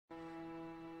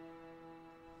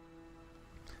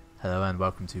Hello and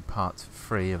welcome to part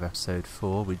 3 of episode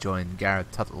 4. We join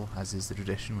Garrett Tuttle, as is the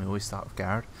tradition. We always start with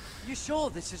Garrett. You sure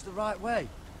this is the right way?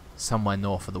 Somewhere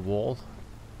north of the wall.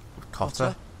 With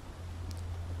Cotter.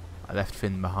 I left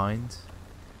Finn behind.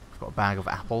 We've got a bag of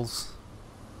apples.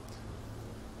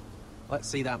 Let's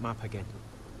see that map again.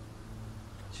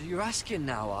 So you're asking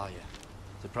now, are you?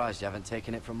 Surprised you haven't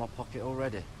taken it from my pocket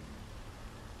already.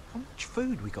 How much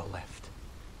food we got left?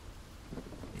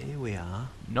 Here we are.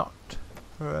 Not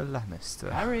for a Lannister.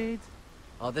 Married.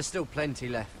 Oh, there's still plenty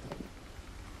left.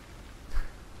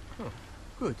 Oh,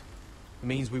 good. It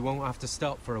means we won't have to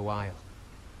stop for a while.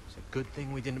 It's a good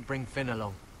thing we didn't bring Finn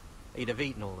along. He'd have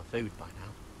eaten all the food by now.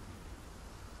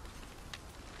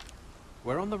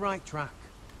 We're on the right track.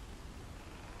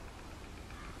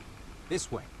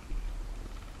 This way.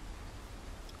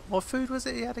 What food was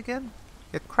it he had again?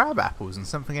 He had crab apples and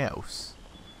something else.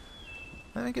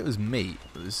 I don't think it was meat.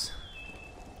 It was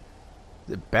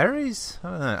it berries? I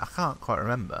don't know. I can't quite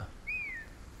remember.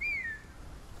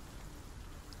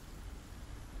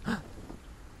 A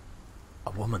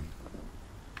woman.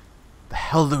 The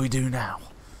hell do we do now?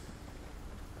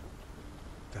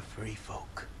 The free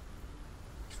folk.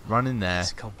 Run in there.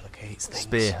 This complicates things.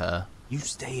 Spear her. You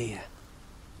stay here.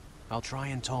 I'll try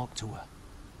and talk to her.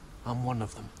 I'm one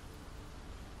of them.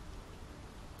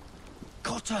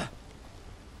 Cotter!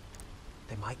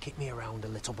 They might kick me around a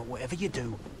little, but whatever you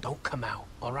do, don't come out,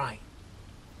 alright?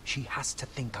 She has to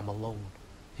think I'm alone.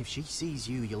 If she sees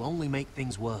you, you'll only make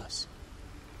things worse.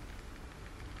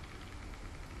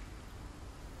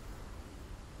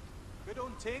 Good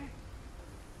hunting.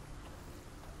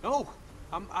 No,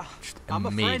 I'm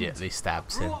Immediately a friend.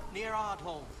 stabs Grew him. up near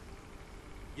Hardhome.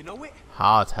 You know it?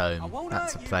 Hardhome.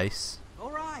 That's a place.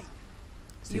 Alright.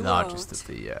 It's the largest of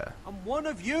the I'm one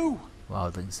of you.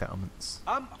 wildling settlements.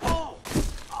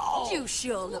 You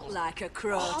sure look like a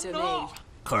crow to no. me.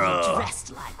 Crow.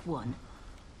 Dressed like one.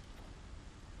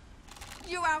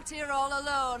 You out here all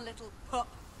alone, little pup?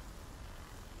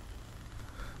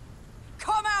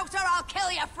 Come out or I'll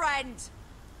kill your friend!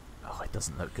 Oh, it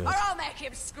doesn't look good. Or I'll make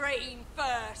him scream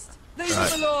first! Leave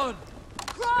him alone!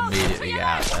 Immediately get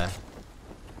out there.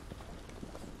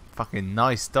 Fucking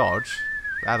nice dodge.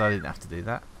 Glad I didn't have to do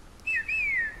that.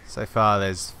 So far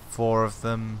there's 4 of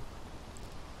them.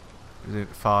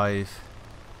 5.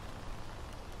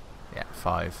 Yeah,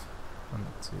 5. 1,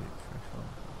 2, 3, 4.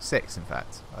 6 in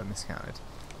fact. I miscounted.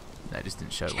 No, it just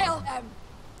didn't show Kill one. them!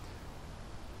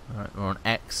 Alright, we're on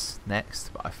X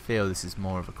next, but I feel this is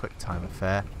more of a quick time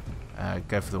affair.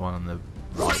 Go for the one on the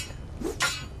right.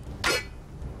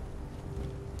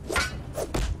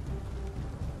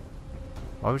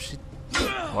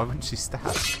 Why wouldn't she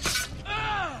stab?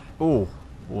 Oh,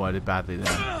 I did badly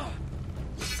there.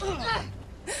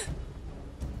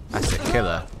 That's it, kill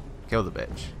her. Kill the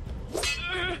bitch.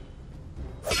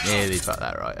 Nearly got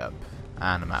that right up.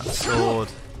 And I'm out of sword.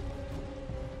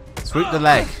 Swoop the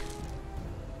leg.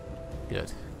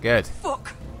 Good. Good.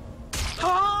 Fuck!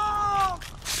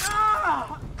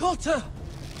 Cotter!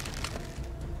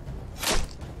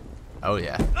 Oh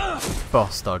yeah.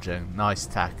 Boss dodging. Nice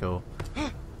tackle.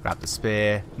 Grab the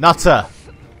spear. Nutter!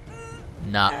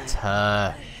 Nut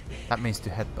her. That means 2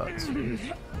 headbutts.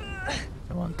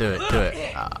 Come on, do it, do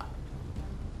it. Ah.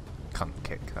 Cunt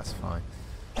kick, that's fine.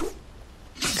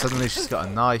 Suddenly she's got a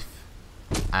knife.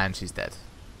 And she's dead.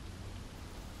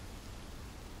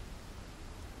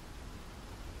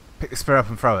 Pick the spear up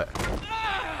and throw it.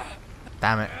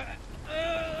 Damn it.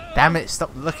 Damn it,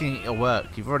 stop looking at your work.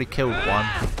 You've already killed one.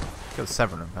 Killed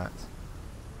 7 in fact.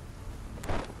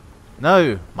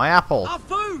 No! My apple! Our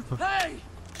food! Hey!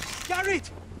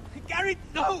 Garrett! Garrett,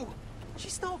 no!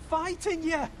 She's not fighting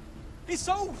yet! It's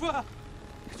over!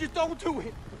 Just don't do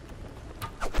it!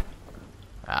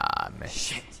 Ah, I missed.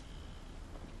 Shit!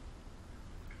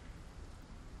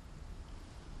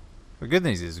 The good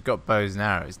news is we've got bows and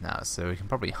arrows now, so we can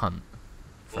probably hunt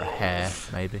for a hare,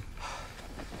 maybe.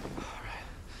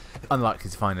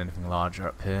 Unlikely to find anything larger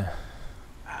up here.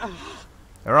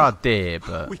 There are deer,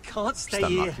 but We can't just stay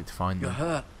unlikely here. to find You're them.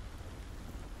 hurt.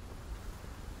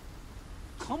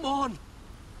 Come on!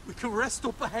 We can rest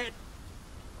up ahead.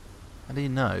 How do you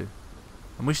know?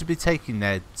 And we should be taking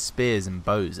their spears and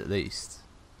bows at least.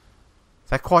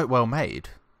 They're quite well made.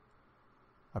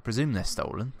 I presume they're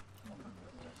stolen.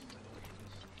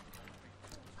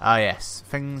 Ah yes,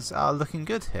 things are looking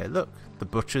good here. Look, the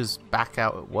butcher's back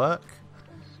out at work.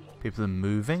 People are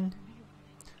moving.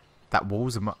 That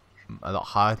wall's a lot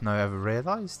higher than I ever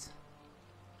realised.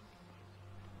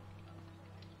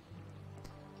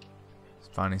 It's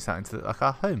finally starting to look like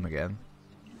our home again.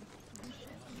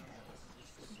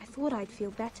 I thought I'd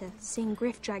feel better, seeing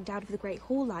Griff dragged out of the Great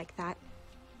Hall like that.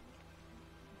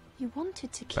 You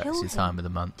wanted to But kill it's him, your time of the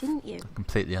month. didn't you? I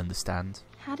completely understand.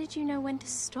 How did you know when to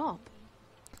stop?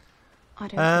 I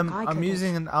don't think I I'm could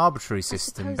using have. an arbitrary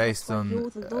system suppose based that's why you're on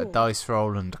the a Lord. dice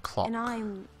roll and a clock. And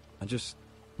I'm... I just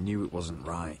knew it wasn't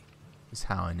right. Is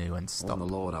how I knew when to I stop. wasn't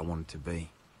the Lord I wanted to be.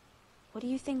 What do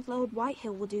you think Lord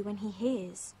Whitehill will do when he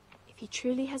hears? If he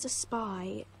truly has a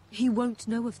spy... He won't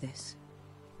know of this.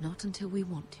 Not until we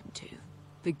want him to.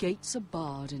 The gates are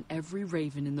barred and every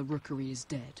raven in the rookery is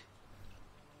dead.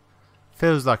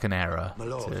 Feels like an error My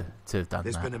lord, to have done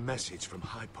there's that. been a message from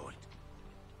High Point.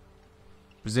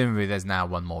 Presumably there's now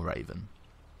one more raven.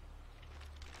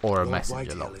 Or a Lord messenger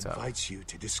Whitehill locked up. invites you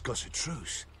to discuss a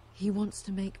truce. He wants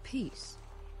to make peace.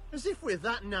 As if we're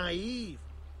that naive.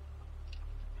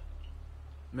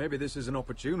 Maybe this is an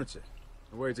opportunity.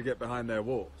 A way to get behind their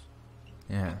walls.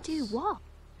 Yeah. Do what?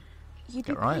 You'd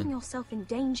be Get right. putting yourself in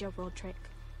danger, Roderick.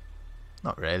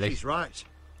 Not really. She's right.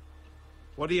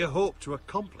 What do you hope to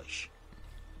accomplish?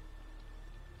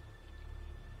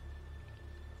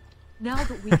 Now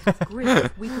that we have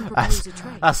Griff, we can propose a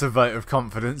trade. That's a vote of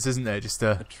confidence, isn't it? Just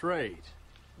A trade.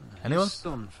 anyone? His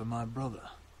son for my brother.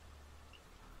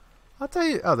 I'll tell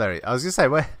you. Oh, there he. I was gonna say,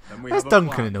 Then we where's have a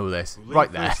Duncan plan. in all this? We'll leave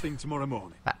Right there. First thing tomorrow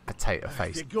morning. That potato If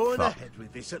face. you're going fuck. ahead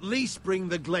with this, at least bring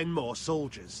the Glenmore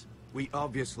soldiers. We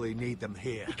obviously need them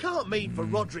here. You can't mean for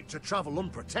Roderick to travel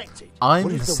unprotected. I'm What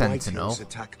the if the sentinel. Whitehills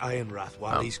attack Ironrath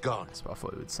while Oh. he's gone? That's what I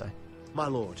thought he would say. My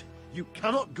lord, you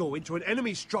cannot go into an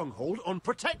enemy stronghold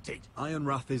unprotected.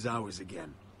 Ironrath is ours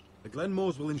again. The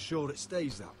Glenmores will ensure it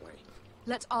stays that way.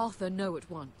 Let Arthur know at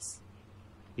once.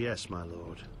 Yes, my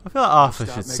lord. I feel like Arthur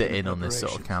Start should sit making in on this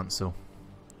sort of preparations. council.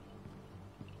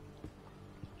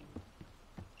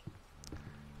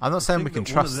 I'm not saying we think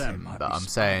can that one of trust them him, might but be I'm spying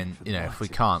saying, for you the know, if we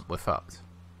Whitehills. can't, we're fucked.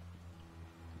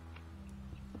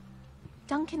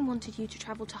 Duncan wanted you to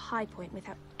travel to High Point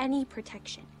without any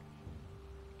protection.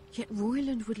 Yet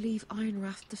Royland would leave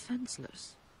Ironrath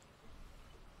defenseless.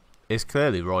 It's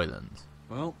clearly Royland.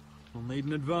 Well, I'll need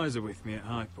an advisor with me at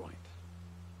High Point.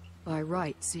 By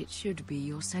rights, it should be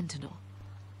your sentinel.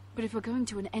 But if we're going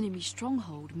to an enemy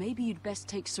stronghold, maybe you'd best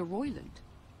take Sir Royland.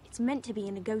 It's meant to be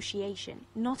a negotiation,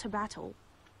 not a battle.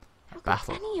 How could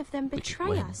Battle. any of them We could betray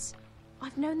win. us?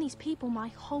 I've known these people my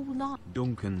whole life.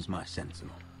 Duncan's my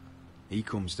sentinel. He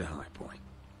comes to High Point.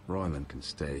 Royland can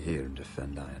stay here and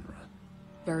defend Ironrath.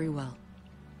 Very well.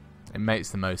 It makes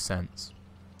the most sense.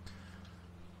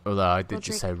 Although I did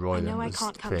just say Roderick, I Royland know I was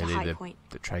can't come to clearly High the Point.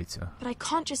 traitor. But I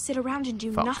can't just sit around and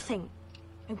do Fuck. nothing.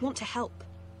 I want to help.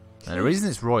 And the reason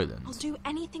it's Royland I'll is do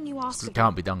anything you ask it of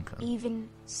can't me, be Duncan. even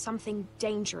something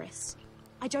dangerous.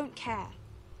 I don't care.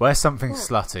 Where's something What?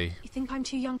 slutty? You think I'm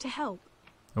too young to help?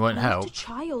 It won't I'm not help, a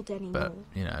child anymore. but,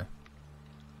 you know,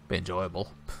 be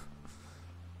enjoyable.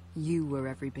 You were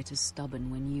every bit as stubborn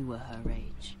when you were her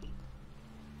age.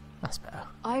 That's better.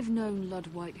 I've known Lud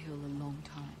Whitehill a long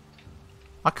time.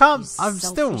 I can't. He's I'm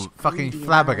still selfish, fucking greedy, and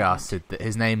flabbergasted that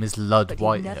his name is Lud But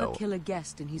he'd never Whitehill. kill a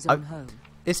guest in his I- own home.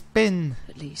 It's been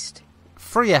At least,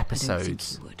 3 I don't think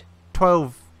episodes, he would.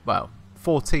 12, well,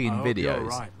 14 I hope you're videos.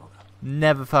 right, Mother.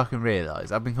 Never fucking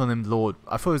realised. I've been calling him Lord.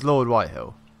 I thought it was Lord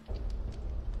Whitehill.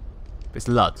 But it's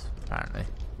Lud, apparently.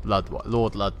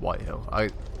 Lord Lud Whitehill. I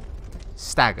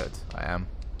staggered. I am.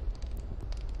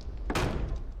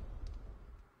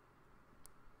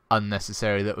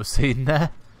 Unnecessary little scene there.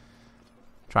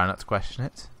 Try not to question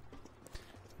it.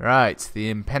 Right, the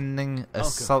impending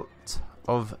assault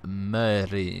of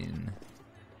Meereen.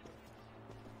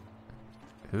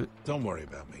 Who Don't worry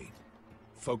about me.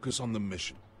 Focus on the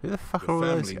mission. the fuck are Your all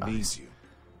those family guys? needs you.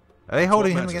 Are they That's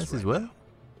holding what him matters against his right will? now.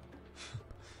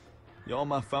 You're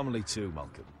my family too,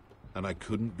 Malcolm. And I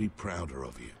couldn't be prouder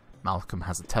of you. Malcolm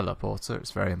has a teleporter.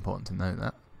 It's very important to know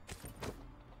that.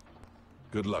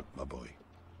 Good luck, my boy.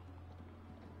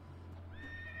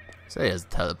 So he has a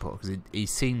teleport because he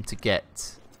seemed to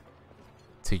get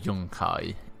to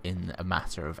Yunkai in a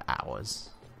matter of hours.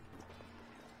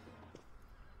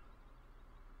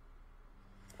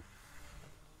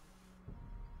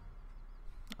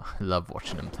 I love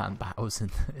watching him plan battles in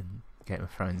Game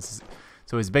of Thrones.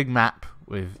 So it's a big map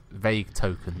with vague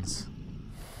tokens.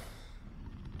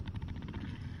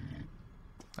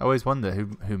 I always wonder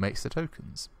who makes the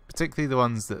tokens, particularly the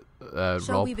ones that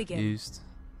Shall Rob we begin? used.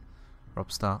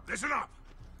 Rob Stark. Listen up!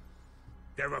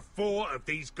 There are 4 of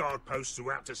these guard posts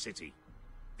throughout the city.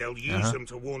 They'll use them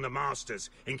to warn the masters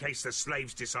in case the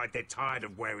slaves decide they're tired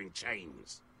of wearing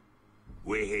chains.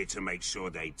 We're here to make sure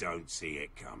they don't see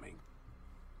it coming.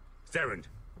 Therend,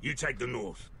 you take the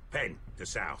north. Penn, the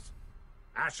south.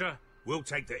 Asher, we'll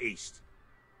take the east.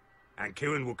 And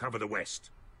Kieran will cover the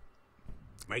west.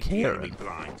 Make the enemy Kieran?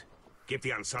 blind. Give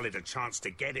the Unsullied a chance to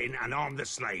get in and arm the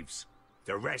slaves.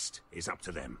 The rest is up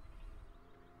to them.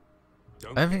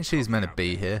 I don't think she's meant to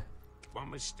be here. One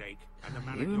mistake, and the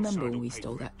man You on your remember side when will we pay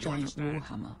stole for it. that You giant understand?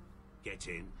 warhammer? Get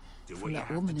in, do From what you that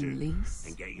have woman to in do, Leeds?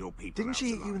 and get your people Didn't out she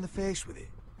hit you alive. in the face with it?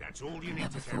 That's all you I need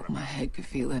never to care thought my about. head could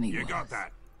feel any You worse. got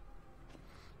that?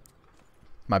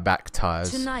 My back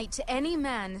tires. Tonight, any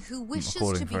man who wishes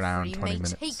recording to be for an hour and free 20 may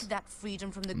minutes. take that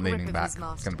freedom from the I'm grip leaning of back. his It's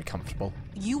master. going to be comfortable.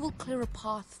 You will clear a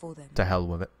path for them, To hell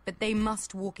with it. but they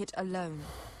must walk it alone.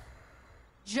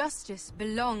 Justice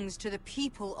belongs to the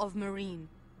people of Marine.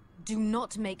 Do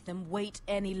not make them wait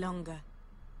any longer.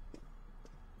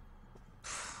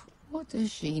 What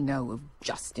does she know of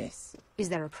justice? Is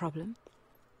there a problem?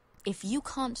 If you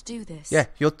can't do this... Yeah,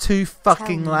 you're too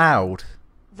fucking me. loud.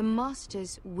 The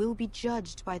Masters will be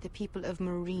judged by the people of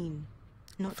Marine,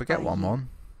 not Forget by what I'm you. on.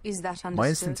 Is that understood? My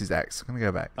instant is X. I'm going to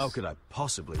go back. How could I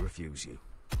possibly refuse you?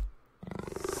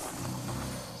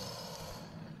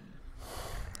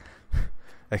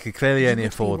 They could clearly You only would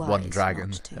be afford one wise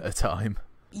dragon not to. at a time.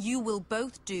 You will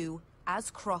both do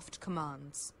as Croft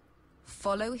commands.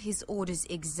 Follow his orders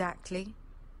exactly,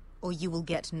 or you will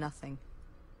get nothing.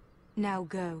 Now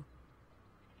go.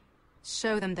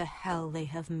 Show them the hell they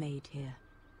have made here.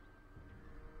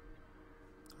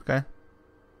 Okay.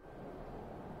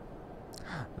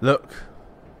 Look.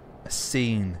 A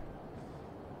scene.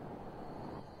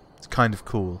 It's kind of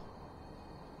cool.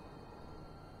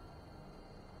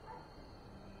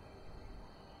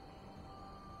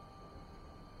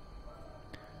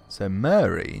 So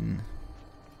Marine.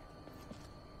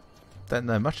 Don't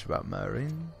know much about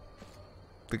Marine.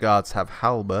 The guards have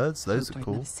halberds. Those Hope are I'd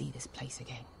cool. never see this place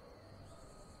again.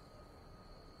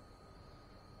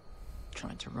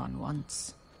 Tried to run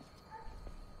once.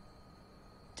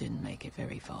 Didn't make it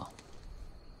very far.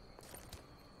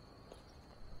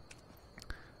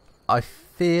 I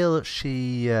feel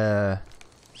she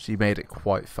made it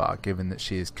quite far, given that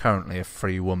she is currently a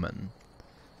free woman.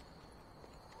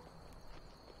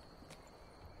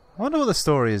 I wonder what the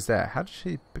story is there. How did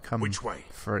she become Which way?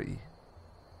 free?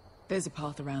 There's a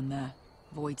path around there.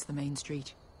 Voids the main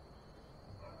street.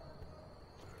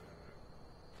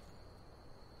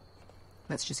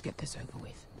 Let's just get this over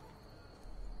with.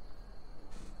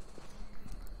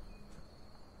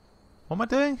 What am I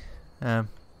doing?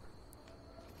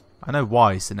 I know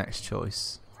Y is the next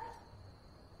choice.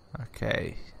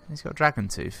 Okay. He's got a dragon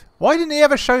tooth. Why didn't he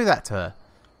ever show that to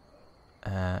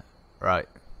her? Right.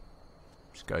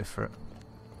 Just go for it.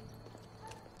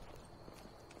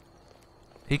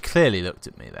 He clearly looked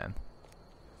at me then.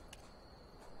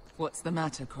 What's the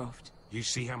matter, Croft? You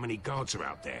see how many guards are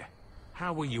out there?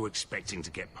 How were you expecting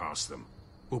to get past them?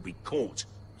 We'll be caught.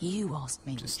 You asked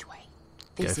me which way.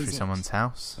 Go This through is someone's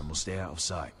house. And we'll stay out of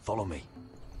sight. Follow me.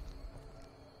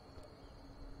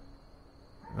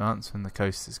 Advance when the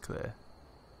coast is clear.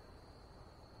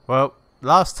 Well,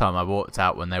 last time I walked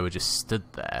out when they were just stood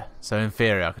there, so in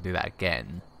theory I could do that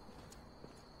again.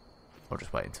 Or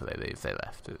just wait until they leave. They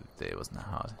left. It wasn't that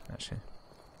hard, actually.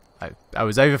 I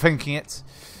was overthinking it,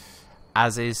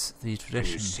 as is the Can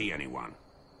tradition. you see anyone?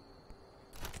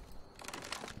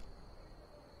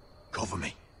 Cover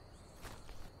me.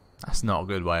 That's not a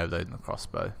good way of loading the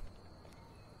crossbow.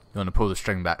 You want to pull the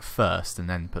string back first and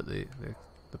then put the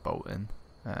bolt in.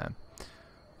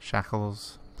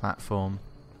 Shackles, platform.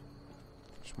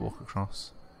 Just walk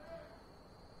across.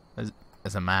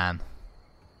 There's a man.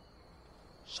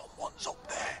 Someone's up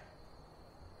there.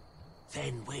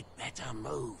 Then we'd better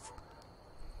move.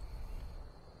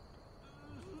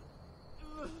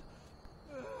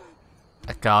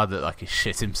 A guard that like he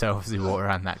shit himself as he walked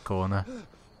around that corner.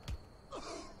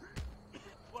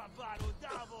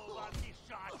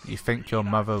 You think your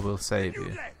mother will save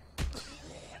you?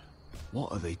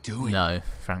 What are they doing? No,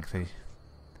 frankly.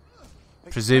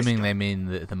 Presuming they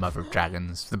mean the mother of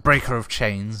dragons, the breaker of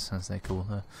chains, as they call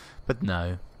her. But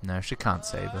no, she can't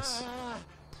save us.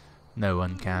 No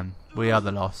one can. We are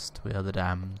the lost. We are the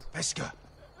damned. Pesca.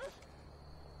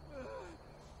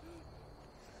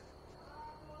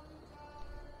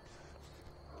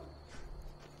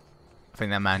 I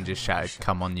think that man just shouted,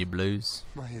 "Come on, you blues!"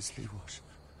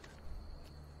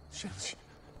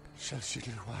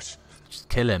 Just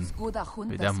kill him.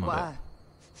 Be done with it.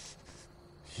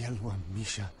 Yelwan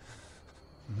Misha.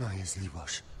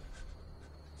 Majesliwash.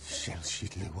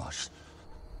 Shelshidliwash.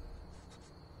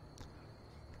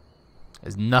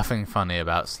 There's nothing funny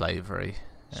about slavery.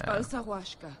 I was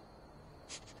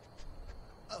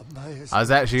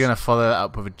actually going to follow that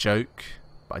up with a joke,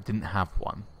 but I didn't have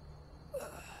one.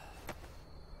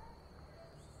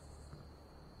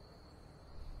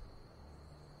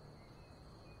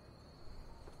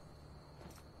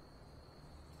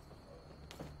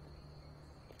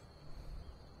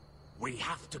 We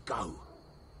have to go.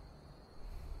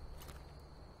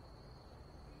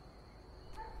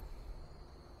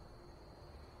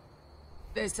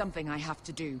 There's something I have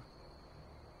to do.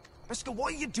 Beskha,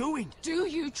 what are you doing? Do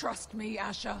you trust me,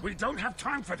 Asher? We don't have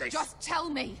time for this. Just tell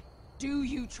me. Do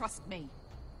you trust me?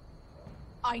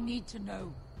 I need to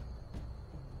know.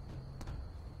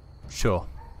 Sure.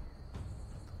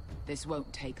 This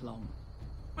won't take long.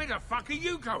 Where the fuck are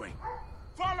you going?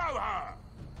 Follow her!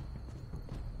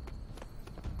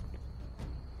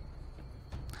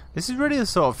 This is really the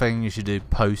sort of thing you should do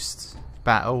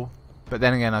post-battle. But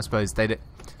then again, I suppose they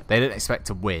didn't expect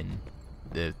to win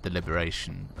the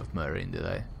liberation of Meereen, do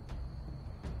they?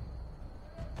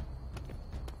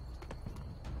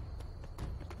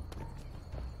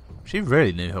 She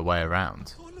really knew her way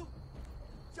around.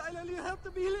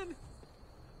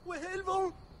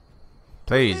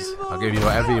 Please, I'll give you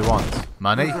whatever you want.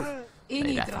 Money? No,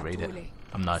 you have to read it.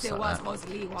 I'm nice like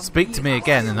that. Speak to me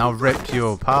again and I'll rip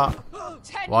you apart.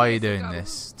 Why are you doing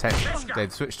this?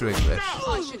 They've switched to English.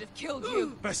 I should have killed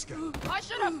you. Beskha. I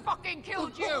should have fucking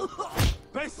killed you.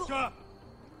 Beskha!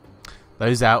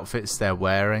 Those outfits they're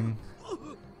wearing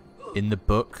in the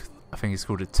book, I think it's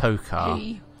called a tokar.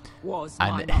 He was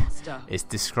my master. It's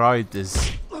described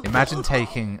as, imagine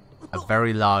taking a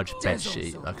very large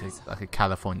bedsheet, like a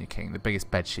California king, the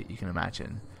biggest bedsheet you can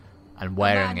imagine, and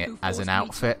wearing it as an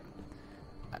outfit,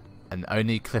 and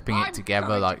only clipping it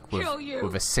together like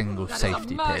with a single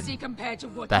safety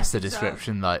pin. That's the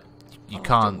description. Like, you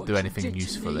can't do anything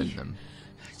useful in them.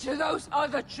 To those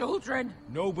other children.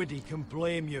 Nobody can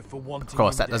blame you for wanting. Of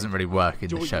course, that doesn't really work in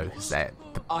the show because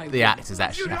the actors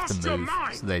actually have to move,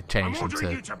 so they change them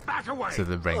to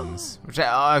the rings, which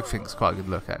I think is quite a good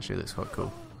look. Actually, it looks quite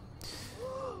cool.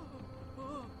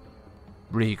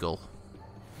 Regal.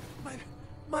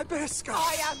 My Beskha!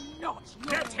 I am not.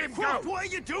 Let him go! What are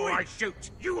you doing? Or I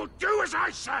shoot. You will do as I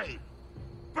say!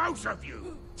 Both of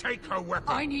you, take her weapon.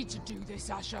 I need to do this,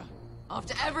 Asher.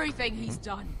 After everything he's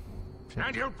done.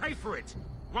 And he'll pay for it.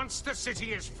 Once the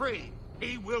city is free,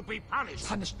 he will be punished.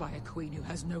 Punished by a queen who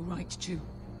has no right to.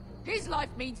 His life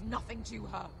means nothing to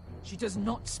her. She does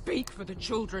not speak for the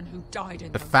children who died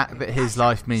in the fact that his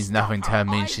life means nothing to her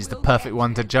means she's the perfect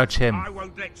one to judge him. I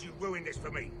won't let you ruin this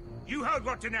for me. You heard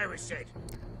what Daenerys said.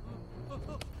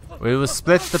 We will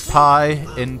split the pie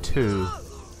in two.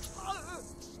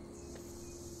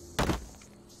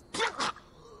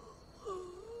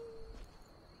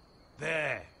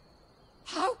 There.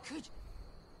 How could...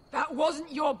 That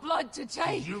wasn't your blood to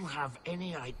take. Do you have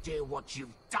any idea what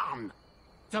you've done?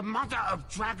 The Mother of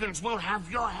Dragons will have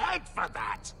your head for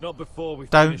that. Not before we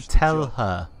Don't tell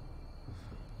her.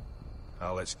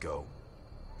 Now let's go.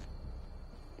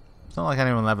 It's not like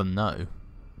anyone will ever know.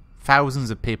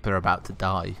 Thousands of people are about to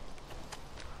die.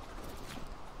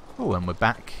 Oh, and we're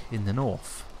back in the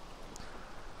north.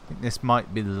 I think this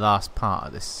might be the last part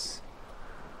of this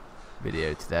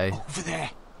video today. Over there.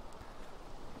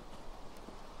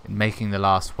 In making the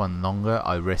last one longer,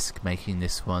 I risk making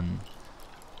this one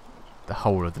the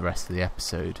whole of the rest of the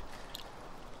episode.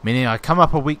 Meaning I come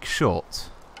up a week short.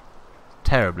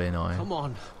 Terribly annoying. Come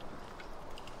on.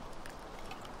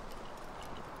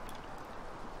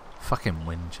 Fucking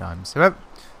wind chimes.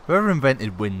 Whoever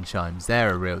invented wind chimes,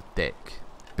 they're a real dick.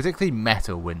 Particularly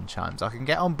metal wind chimes. I can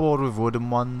get on board with wooden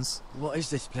ones. What is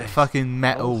this place? Fucking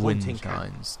metal wind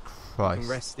chimes. Christ.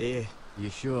 Rest here. You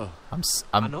sure?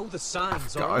 I know the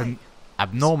signs. I've got an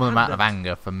abnormal amount of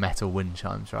anger for metal wind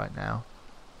chimes right now.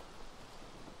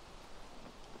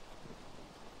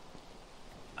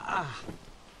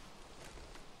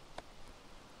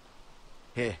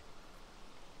 Here.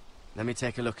 Let me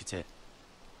take a look at it.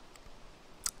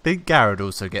 Did Garrett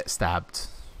also get stabbed?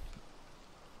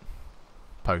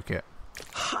 Poke it.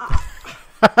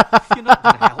 If you're not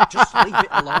gonna help, just leave it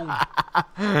alone.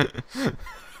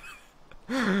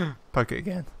 Poke it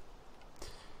again.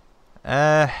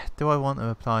 Do I want to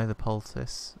apply the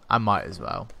poultice? I might as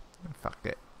well. Fuck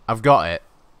it. I've got it.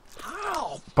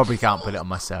 Probably can't put it on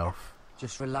myself.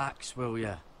 Just relax, will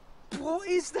ya? What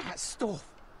is that stuff?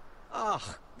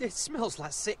 Ugh, it smells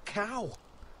like sick cow.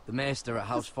 The maester at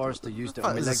House Forrester used it What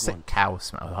on my does a leg sick once. cow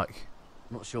smell like?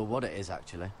 Not sure what it is,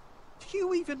 actually. Do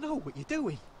you even know what you're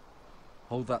doing?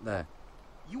 Hold that there.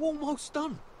 You almost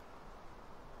done.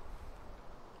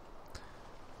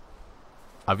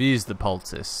 I've used the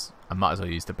poultice. I might as well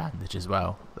use the bandage as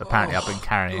well. Apparently I've been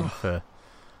carrying for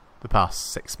the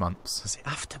past 6 months. Does it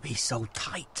have to be so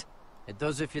tight? It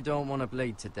does if you don't want to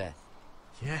bleed to death.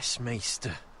 Yes,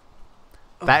 Maester.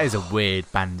 That is a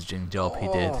weird bandaging job he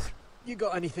did. You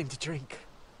got anything to drink?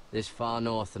 This far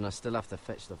north and I still have to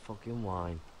fetch the fucking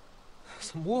wine.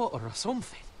 Some water or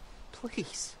something?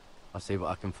 Please. I'll see what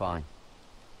I can find.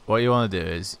 What you want to do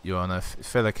is you want to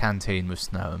fill a canteen with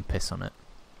snow and piss on it.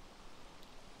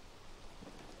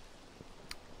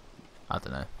 I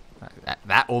don't know.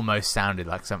 That almost sounded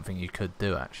like something you could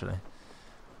do, actually.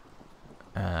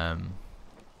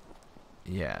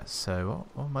 Yeah, so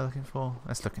what am I looking for?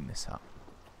 Let's look in this up.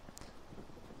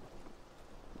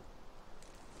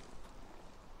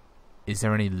 Is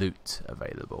there any loot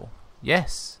available?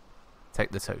 Yes!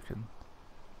 Take the token.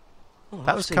 Oh, That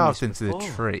I've was seen carved this into the before.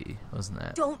 tree, wasn't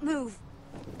it? Don't move.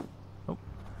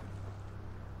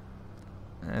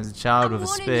 There's a child I'm with a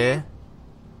warning spear. you.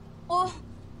 Or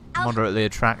Moderately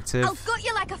attractive. I'll gut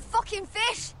you like a fucking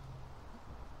fish.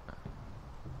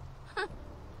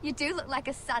 You do look like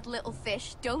a sad little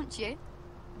fish, don't you?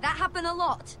 That happen a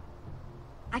lot.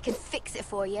 I can fix it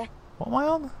for you. What am I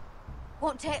on?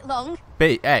 Won't take long.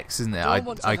 B X, isn't it? Don't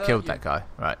want to I hurt killed you. that guy.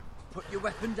 Right. Put your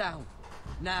weapon down.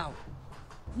 Now.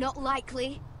 Not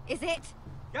likely, is it?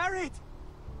 Garrett!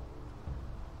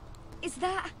 Is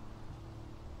that...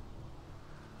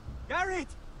 Garrett!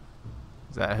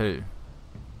 Is that who?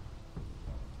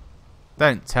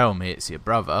 Don't tell me it's your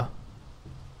brother.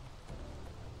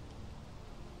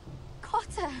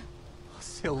 Cotter?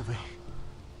 Sylvie.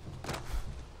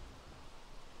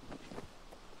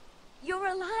 You're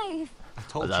alive. I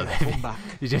told I you love to it. come back.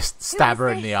 You just stab her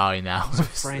in this? the eye now with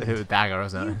friend. a dagger or You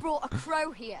something. brought a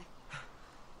crow here.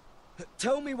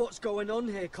 Tell me what's going on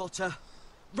here, Cotter.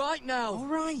 Right now. All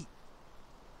right.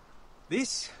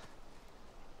 This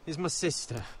is my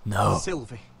sister, No.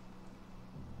 Sylvie.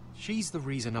 She's the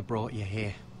reason I brought you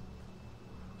here.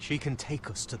 She can take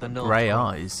us to the North Grey Pole.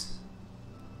 eyes.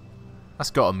 That's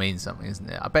got to mean something, isn't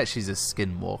it? I bet she's a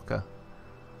skinwalker.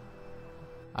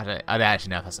 I don't actually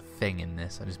know if that's a thing in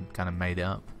this. I just kind of made it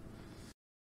up.